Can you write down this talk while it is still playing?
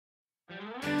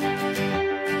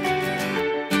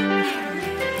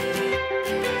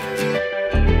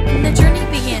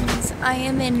I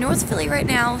am in North Philly right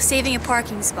now, saving a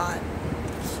parking spot.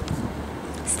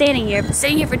 Standing here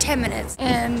for 10 minutes,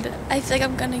 and I feel like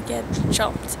I'm gonna get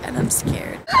jumped, and I'm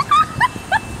scared.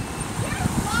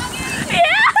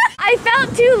 I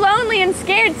felt too lonely and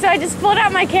scared, so I just pulled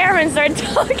out my camera and started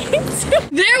talking to him.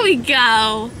 There we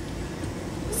go.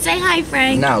 Say hi,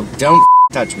 Frank. No, don't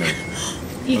touch me.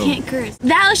 You can't curse.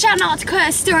 Thou shalt not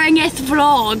curse during this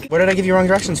vlog. What did I give you wrong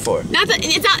directions for?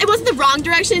 It wasn't the wrong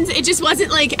directions, it just wasn't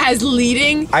like as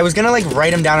leading. I was gonna like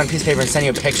write them down on a piece of paper and send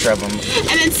you a picture of them.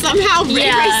 And then somehow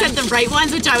Ray Ray said the right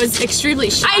ones, which I was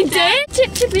extremely shocked I did?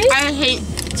 Chip chip it. I hate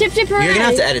Chip chip Ray. You're gonna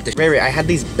have to edit this. Ray Ray, I had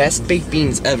these best baked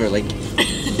beans ever. Like,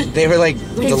 they were like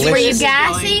delicious. Were you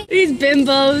gassy? These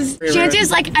bimbos.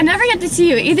 Chances like, I never get to see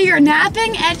you. Either you're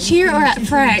napping at Cheer or at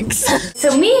Frank's.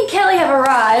 So me and Kelly have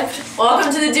arrived.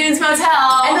 Welcome to the Dunes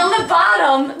Motel. And on the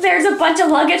bottom, there's a bunch of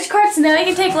luggage carts, and then we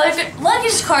can take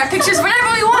luggage cart pictures whenever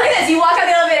we want. Look at this, you walk out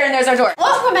the elevator and there's our door.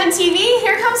 Welcome MTV,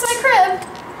 here comes my crib.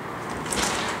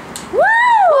 Woo!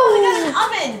 Oh, we got an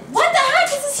oven. What the heck?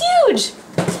 This is huge.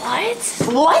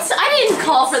 What? I didn't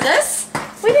call for this.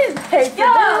 We didn't pay for Yo,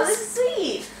 this. this is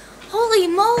sweet. Holy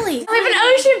moly! We have an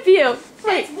ocean view.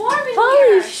 Wait, It's warm in holy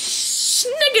here.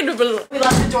 schniggable. We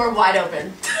left the door wide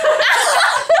open.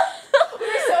 We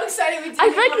were so excited we didn't I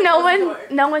feel like want to close the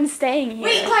door. no one's staying here.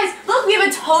 Wait, guys, look, we have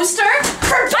a toaster. I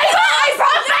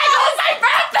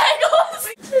brought bagels!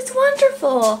 It's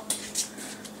wonderful.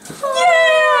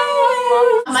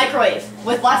 Yay! A microwave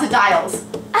with lots of dials.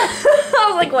 I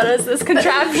was like, what is this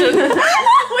contraption?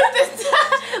 With this,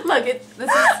 look, this is.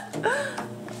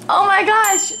 Oh my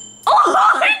gosh.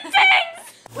 Oh,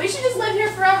 thanks. We should just live here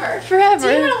forever. Forever.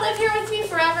 Do you want to live here with me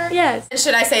forever? Yes.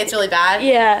 Should I say it's really bad?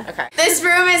 Yeah. Okay. This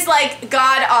room is like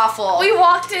god awful. We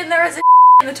walked in, there was a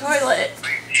in the toilet.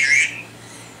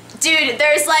 Dude,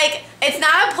 there's like, it's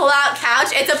not a pull-out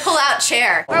couch, it's a pull-out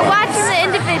chair. We're watching the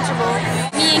individual.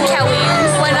 Me and Kelly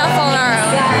went off on our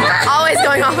own. Always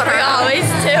going off on our own. Always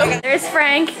do. There's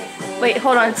Frank. Wait,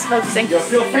 hold on, it's focusing. And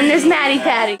then there's Maddie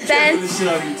Patty. Ben. And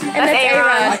that's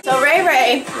A-Rod. So Ray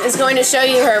Ray is going to show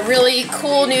you her really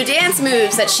cool new dance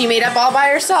moves that she made up all by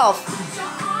herself.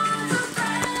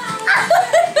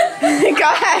 Go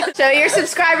ahead. Show your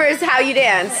subscribers how you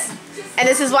dance. And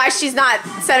this is why she's not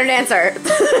center dancer.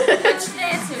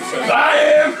 I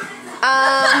am!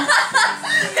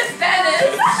 Ben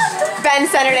is. Ben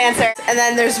center dancer. And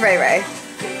then there's Ray Ray.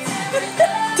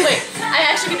 Wait, I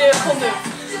actually can do a cool move.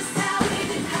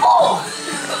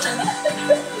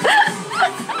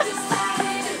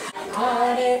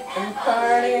 Party and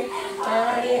party,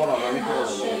 party. Hold on, let me pull it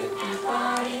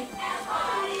away.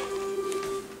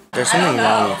 There's something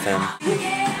wrong with him.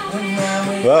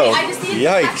 Whoa, I just need to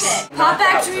yikes. Pop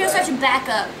back to real such a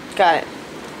backup. Got it.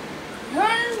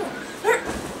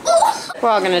 We're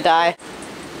all gonna die.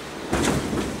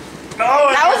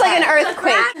 That was like an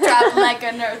earthquake. Drop like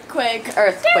an earthquake.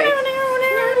 Earthquake.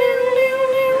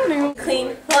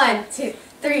 Clean. 1, 2,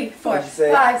 3, 4,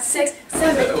 5, 6,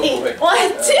 7, 8. 1,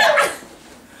 2.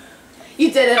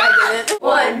 You did it, I did it.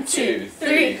 1, 2,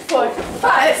 3, 4,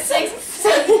 5, 6,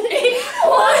 7, 8.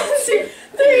 1, 2,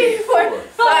 3, 4,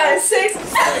 5, 6,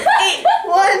 7, 8.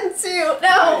 1, 2.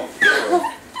 No.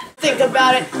 Think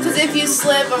about it, because if you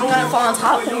slip, I'm gonna fall on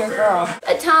top of your girl.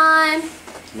 A time.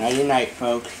 Nighty night,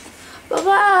 folks.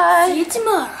 Bye-bye. See you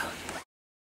tomorrow.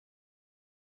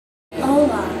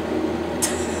 Hola.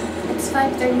 It's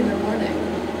 5:30 in the morning.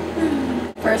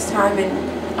 First time in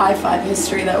I-5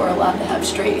 history that we're allowed to have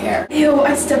straight hair. Ew,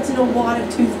 I stepped in a wad of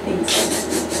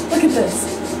toothpaste. Look at this.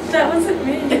 That wasn't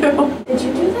me. Ew. Did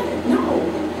you do that? No.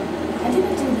 I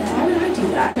didn't do that. Why would I do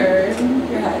that? Turn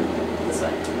your head this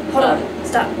way. Hold on.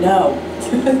 Stop. No.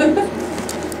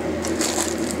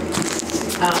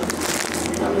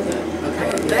 That was it. Okay.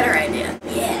 Better idea.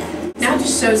 Yeah. Now it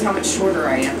just shows how much shorter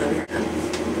I am than her.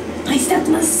 I stepped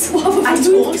in a swab of I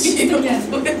told you.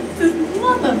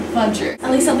 Mother fudger.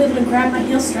 At least I'll be able to grab my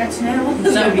heel stretch now.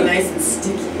 That would be nice and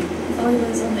sticky. If I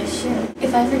was on this show.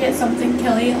 If I forget something,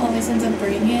 Kelly always ends up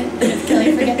bringing it. And if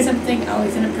Kelly forgets something, I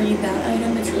always end up bringing that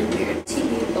item. It's really weird.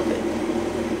 Open.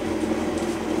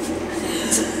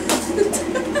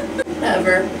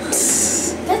 Ever.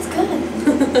 That's good.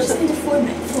 Just need to form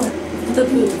it. Form the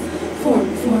poop.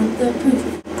 Form the poop.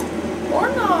 Or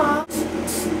not.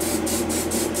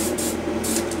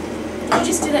 You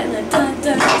just do that and then da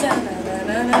da da da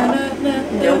da da da.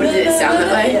 Nobody did it sound that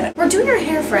way. Yeah. We're doing your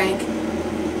hair, Frank.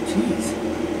 Jeez.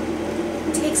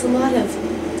 It takes a lot of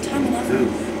time and effort.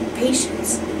 Oof.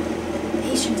 Patience.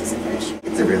 Patience is a virtue.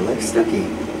 It's a real life stucky.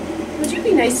 Would you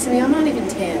be nice to me? I'm not even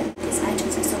tan. These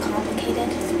items are so complicated.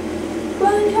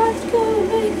 One has to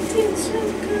make things so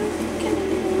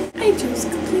complicated. I Angels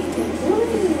completed.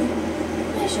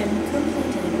 Mission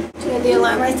completed. So the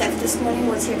alarm I set this morning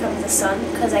was Here Comes the Sun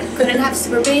because I couldn't have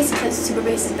super bass because super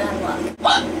bass is bad luck.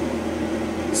 What?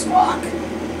 Squawk.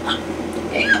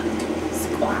 Yeah.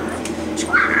 Squawk.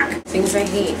 Squawk. Things I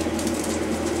hate.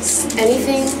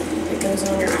 Anything that goes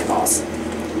on your eyeballs.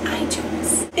 Eye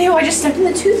jokes. Ew, I just stepped in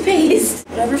the toothpaste.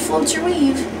 Whatever floats your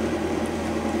weave.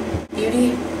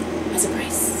 Beauty has a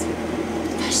price.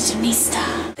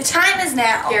 Fashionista. The time is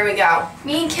now. Here we go.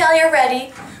 Me and Kelly are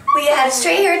ready. We had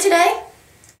straight hair today.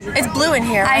 It's blue in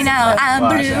here. I know. I'm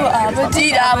blue.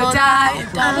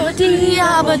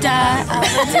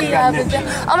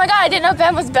 Oh my god, I didn't know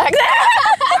Ben was back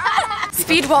there.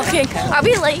 Speed walking. Are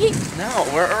we late? No,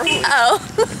 we're early. Oh.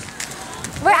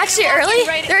 We're actually early?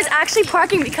 There's actually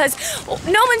parking because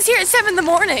no one's here at 7 in the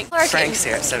morning. Frank's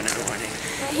here at 7 in the morning.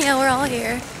 Yeah, we're all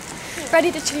here.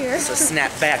 Ready to cheer. So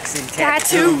snapbacks and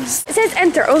tattoos. It says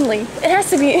enter only. It has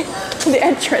to be the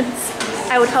entrance,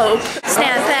 I would hope.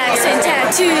 Snapbacks and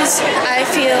tattoos. I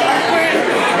feel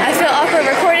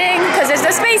awkward recording because there's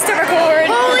no space to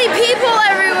record. Holy people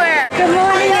everywhere. Good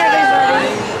morning, everybody.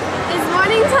 It's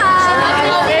morning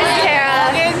time. There's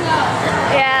Kara.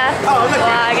 Yeah. Oh, look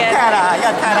at Kara.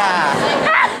 Yeah, Kara.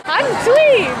 I'm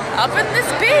sweet. Up in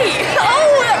this bee.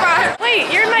 Oh, that rhymed.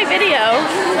 Wait, you're in my video.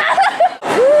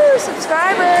 Woo,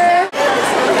 subscriber.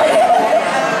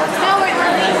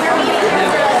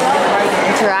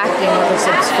 Interacting with a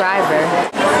subscriber.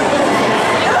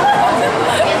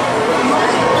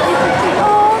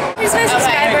 Oh, here's my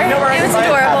subscriber. It was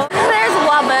adorable. There's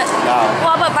Wobbit.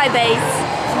 Wobbit by base.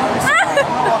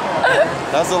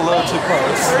 That's a little too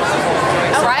close.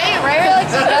 Right? Ray Ray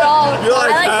likes to get all. You're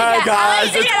like, I hey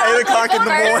guys, it's 8 o'clock in the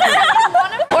morning.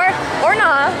 Or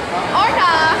nah. Or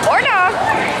nah. Or nah.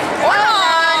 Or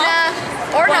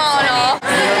nah. Or nah.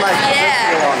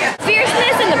 Yeah.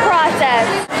 Fierceness in the process.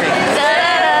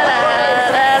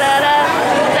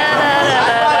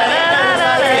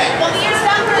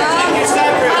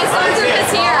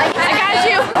 I got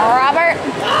you. Robert.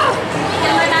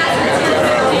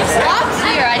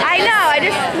 I know,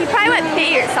 he probably went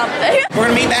pee or something. We're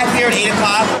gonna meet back here at 8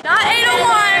 o'clock. Not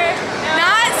 8:01.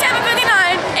 Not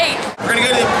 7:59. 8. We're gonna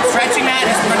go to the stretching mat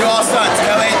and we're gonna do all stunts.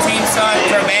 Go ahead, team stunt,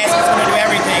 throw baskets, we're gonna do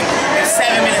everything. It's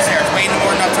 7 minutes here, it's way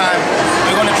more than enough time.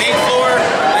 We're going to big floor,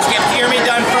 let's get pyramid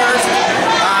done first,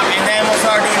 and then we'll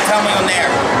start doing tumbling on there.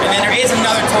 And then there is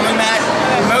another tumbling mat.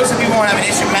 Most of you won't have an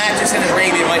issue. Matt just hit his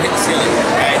ring, it might hit the ceiling,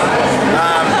 okay?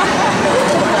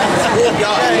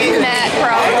 Matt,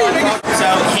 bro. So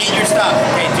hit your stuff.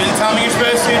 Okay, do the tumbling you're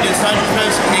supposed to, do the stunt you're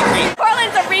supposed to, hit clean.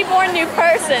 Cortland's a reborn new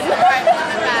person.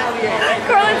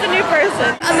 Cortland's a new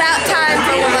person. About time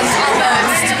for women's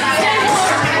almost.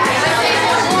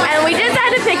 And we just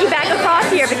had to piggyback across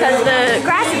here because the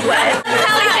grass is wet.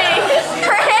 Kelly thinks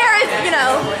her hair is,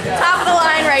 top of the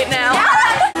line right now.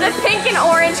 The pink and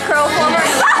orange curl former.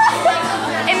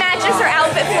 It matches her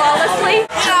outfit flawlessly.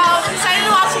 Excited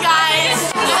to watch you guys.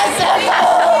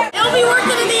 It'll be worth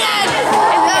it in the end.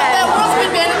 That world's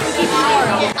been banned from keeping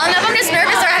tomorrow. I don't know if I'm just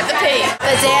nervous or I have to pee.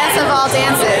 The dance of all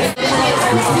dances.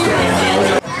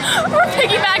 We're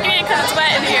piggybacking it because it's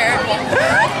wet in here.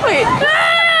 Wait.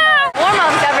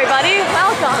 Warmups, everybody.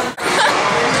 Welcome.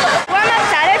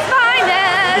 Warmups at its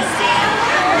finest.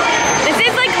 This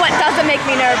is like what doesn't make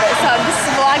me nervous, so I'm just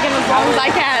vlogging as long as I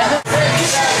can.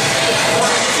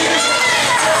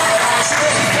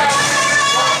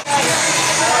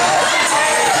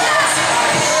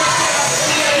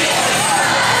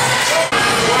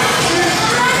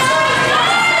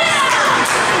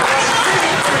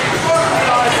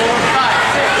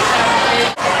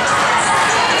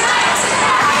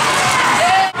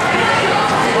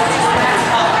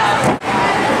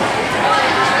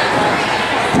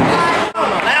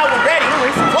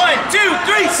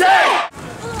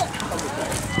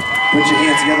 Put your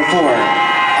hands together for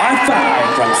our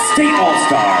 5 from State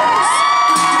Allstars.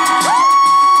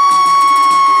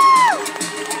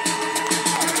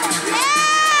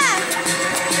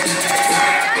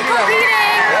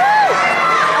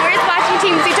 We're just watching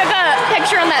teams. We took a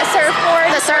picture on that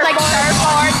surfboard. Surfboard.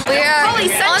 We are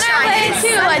Holy on our way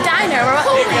to a diner.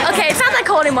 Okay, it's not that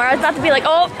cold anymore. I was about to be like,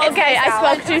 oh, okay, I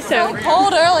spoke too soon.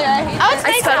 Cold earlier. I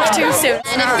spoke too soon.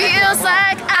 And it feels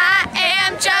like I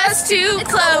am just too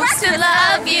close to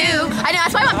love you. I know,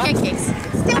 that's why I want pancakes.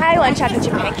 I want chocolate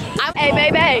chip pancakes. Hey,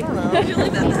 baby.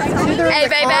 Hey,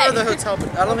 baby. The hotel, but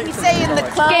I don't think it's Say in the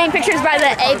club. Getting pictures by the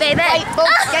Hey, baby.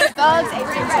 Get bugs.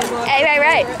 Hey,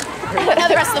 baby. You don't know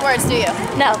the rest of the words, do you?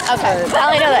 No. Okay. I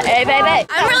only know that. Hey, baby.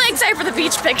 I'm really excited for the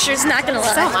beach pictures, not gonna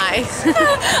lie. So am I.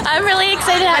 I'm really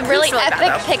excited to have really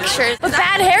epic pictures. With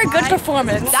bad hair, good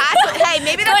performance. That's what, hey,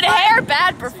 maybe that's Good hair,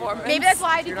 bad performance. Maybe that's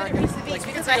why I do good at Reach the Beach,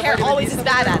 because my hair always is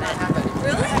bad at it.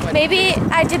 Maybe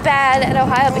I did bad at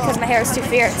Ohio because my hair is too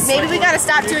fierce. Maybe we gotta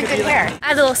stop doing good hair. I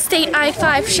have a little State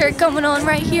I-5 shirt going on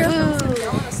right here.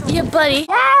 Yeah, buddy.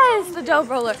 Yes, the dough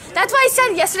roller. That's why I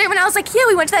said yesterday when I was like, yeah,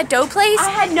 we went to that dough place.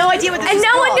 I had no idea what this And was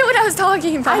no one called. knew what I was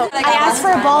talking about. I asked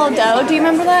for a ball of dough. Do you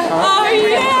remember that? Oh,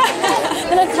 yeah.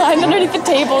 Then I climbed underneath the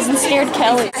tables and scared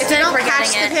Kelly. If they don't catch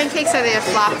the pancakes, are they a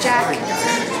flapjack?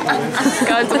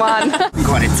 Good one. I'm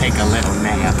going to take a little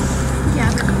nap.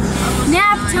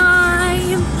 Nap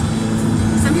time.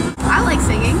 I like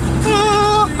singing.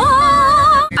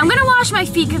 I'm gonna wash my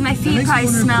feet because my feet probably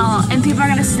smell and people are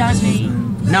gonna stun me.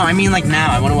 No, I mean like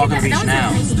now. I want to walk on the beach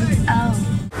now. Oh.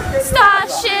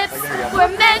 Starships were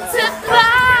meant to fly.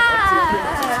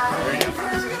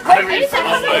 Where's it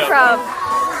coming from?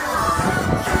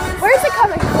 Where's it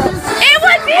coming from? It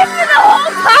was in for the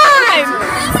whole time!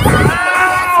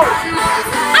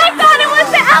 I thought it was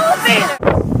the elevator!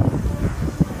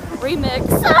 Remix.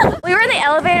 We were in the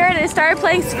elevator and it started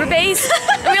playing Super Bass.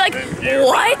 And we were like,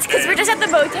 what? Because we're just at the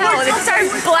motel and it started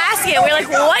blasting it. We were like,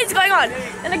 what is going on?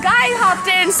 And a guy hopped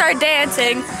in and started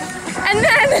dancing. And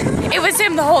then it was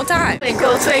him the whole time.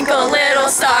 Twinkle, twinkle, little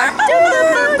star.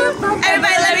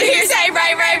 Everybody let me hear you say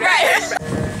right, right, right.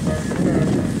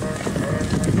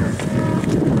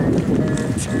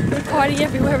 We party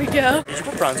everywhere we go. Did you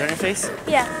put bronzer on your face?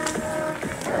 Yeah.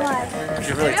 Why?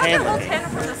 You're really tan looking.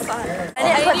 I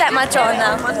didn't put that much on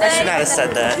though. I should not have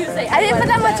said that. I didn't put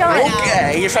that much on.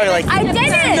 Okay, you're trying to like. I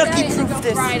didn't! Proof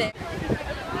this.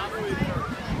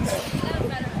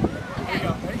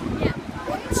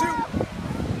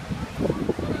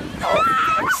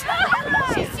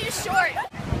 She's too short.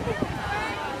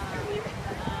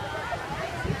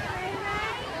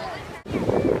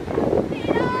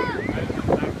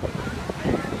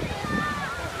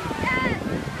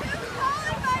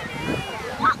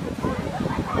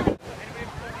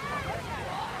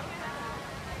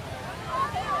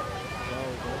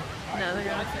 No, they're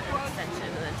going to fit an extension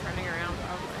and then turning around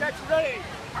probably. Ready?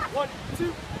 1,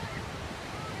 2.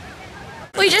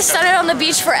 We just started on the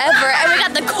beach forever and we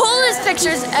got the coolest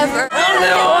pictures ever. We'll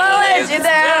let you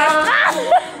down.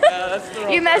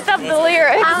 You messed up the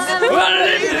lyrics.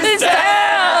 This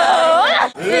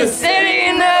town, this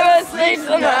city never sleeps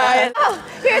tonight. Oh,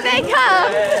 here they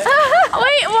come.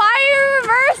 Wait, why are you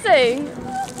reversing?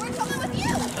 We're coming with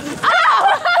you.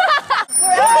 Oh!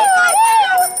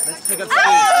 Let's pick up speed.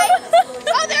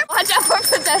 Oh, they're. Watch out for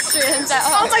pedestrians at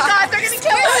all. Oh my God, they're gonna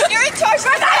kill you. You're in charge.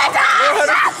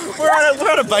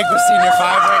 We're on a bike with Senior 5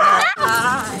 right now.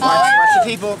 Watch the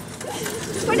people.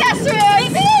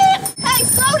 Pedestrians. Hey,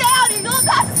 slow down. You're going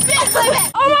past the speed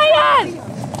limit. Oh my God!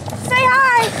 Say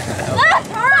hi!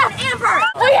 Amber.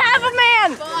 We have a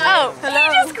man! Oh, he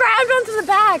just grabbed onto the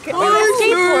back of the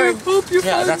skateboard.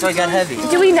 Yeah, that's why I got heavy.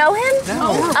 Do we know him?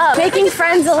 No. Oh, making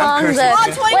friends along the... What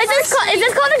is this called? Is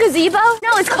this called a gazebo?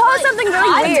 No, it's called something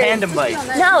really weird. Tandem bike.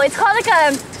 No, it's called like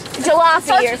a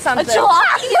jalopy or something. A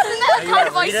jalopy? Isn't that kind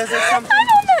of like... Ritas or something? I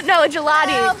don't know. No, a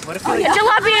gelati. What if A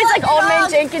jalopy is like Old Man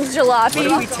Jenkins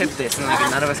jalopy. we tip this and like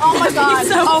none of us can Oh my God.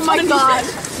 Oh my God.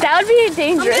 That would be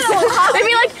dangerous. They'd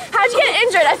be like, how'd you get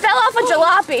injured? I fell off a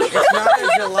jalopy. It's not a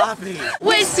jalopy.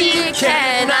 Whiskey,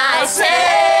 can I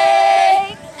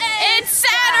say? It's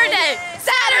Saturday!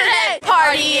 Saturday!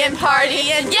 Party and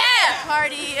party and yeah!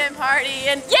 Party and party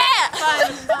and Yeah!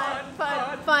 fun, fun,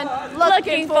 fun, fun.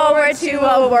 Looking forward to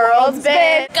a world's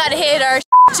bid. Gotta hit our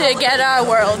to get our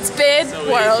world's bid.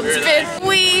 World's bid.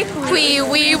 We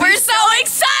were so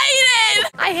excited!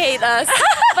 I hate us,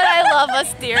 but I love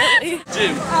us dearly.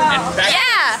 Jim, and back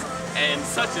Yeah! and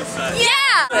such and such.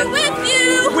 Yeah! With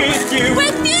you! With you.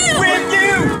 With you! With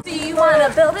you. Do you wanna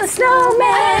build a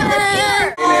snowman?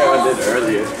 I did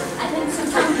earlier.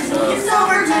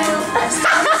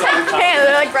 Hey,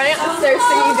 they're like running up the stairs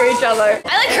singing to each other.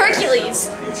 I like Hercules.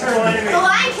 The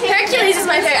Lion King. Hercules is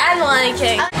my favorite. I'm the Lion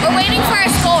King. We're waiting for our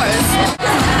scores.